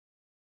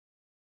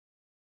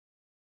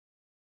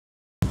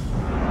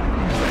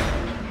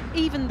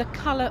Even the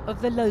colour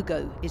of the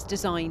logo is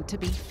designed to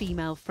be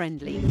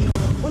female-friendly.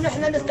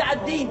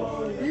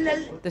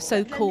 The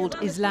so-called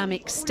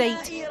Islamic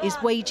State is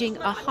waging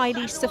a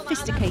highly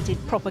sophisticated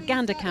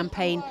propaganda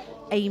campaign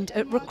aimed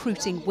at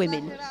recruiting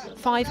women.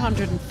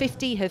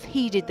 550 have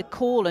heeded the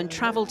call and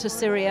travelled to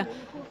Syria.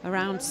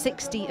 Around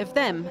 60 of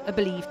them are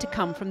believed to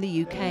come from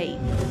the UK.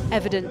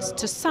 Evidence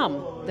to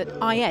some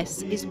that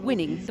IS is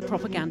winning the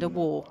propaganda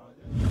war.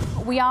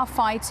 We are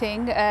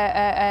fighting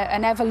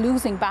an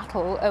ever-losing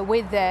battle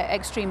with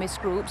extremist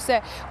groups.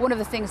 One of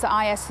the things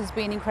that IS has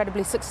been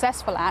incredibly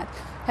successful at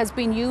has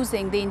been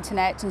using the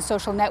internet and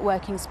social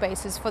networking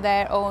spaces for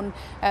their own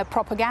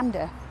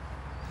propaganda.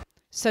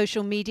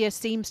 Social media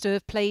seems to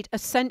have played a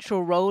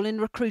central role in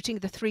recruiting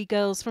the three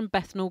girls from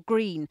Bethnal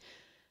Green.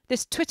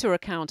 This Twitter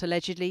account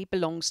allegedly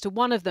belongs to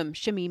one of them,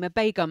 Shamima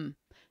Begum.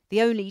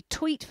 The only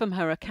tweet from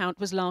her account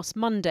was last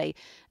Monday,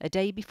 a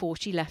day before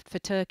she left for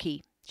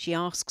Turkey. She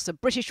asks a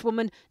British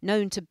woman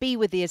known to be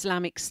with the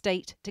Islamic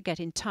State to get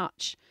in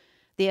touch.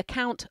 The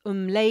account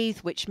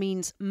Laith, which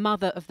means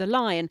Mother of the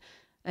Lion,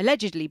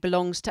 allegedly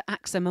belongs to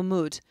Aqsa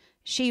Mahmoud.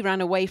 She ran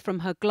away from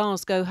her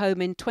Glasgow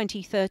home in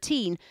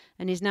 2013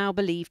 and is now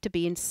believed to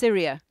be in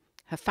Syria.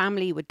 Her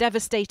family were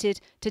devastated.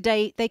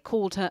 Today they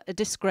called her a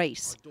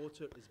disgrace.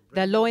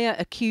 Their lawyer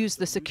accused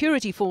the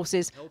security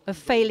forces of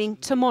failing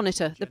to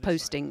monitor the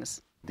postings.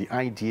 The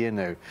idea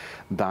now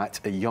that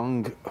a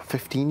young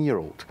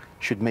 15-year-old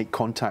should make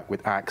contact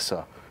with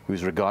Aqsa, who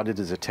is regarded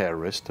as a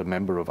terrorist, a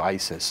member of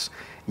ISIS,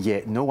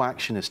 yet no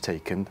action is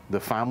taken. The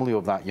family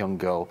of that young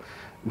girl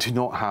do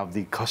not have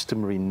the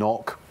customary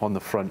knock on the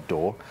front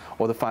door,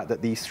 or the fact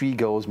that these three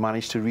girls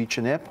managed to reach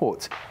an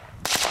airport.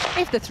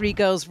 If the three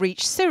girls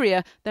reach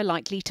Syria, they're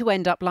likely to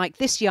end up like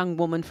this young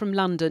woman from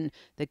London.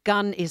 The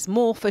gun is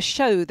more for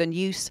show than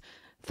use.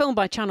 Filmed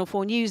by Channel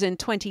 4 News in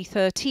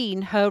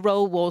 2013, her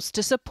role was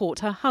to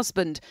support her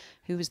husband,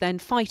 who was then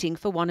fighting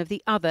for one of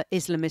the other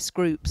Islamist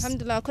groups.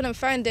 Alhamdulillah, I couldn't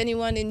find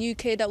anyone in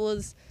UK that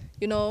was,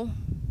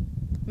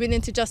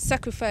 willing to just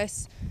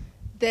sacrifice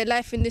their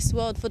life in this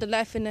world for the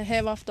life in the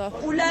hereafter.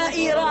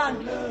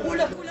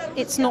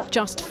 It's not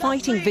just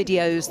fighting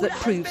videos that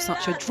prove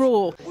such a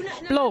draw.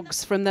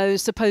 Blogs from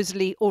those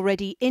supposedly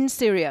already in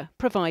Syria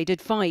provide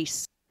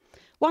advice.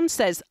 One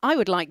says, I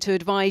would like to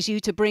advise you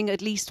to bring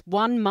at least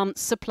 1 month's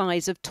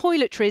supplies of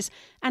toiletries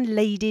and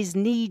ladies'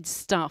 needs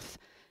stuff.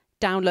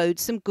 Download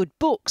some good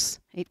books.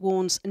 It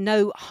warns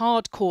no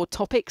hardcore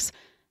topics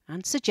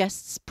and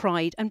suggests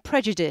Pride and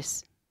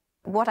Prejudice.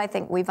 What I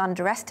think we've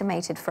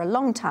underestimated for a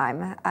long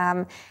time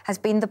has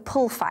been the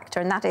pull factor,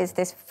 and that is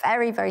this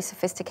very, very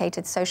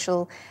sophisticated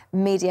social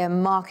media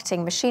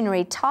marketing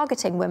machinery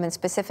targeting women,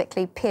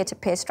 specifically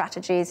peer-to-peer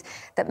strategies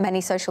that many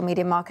social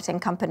media marketing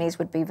companies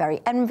would be very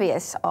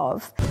envious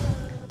of.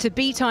 To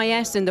beat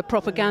IS in the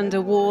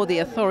propaganda war, the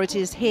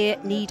authorities here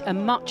need a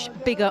much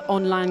bigger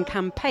online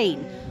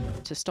campaign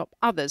to stop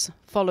others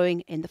following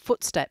in the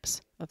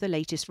footsteps of the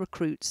latest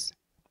recruits.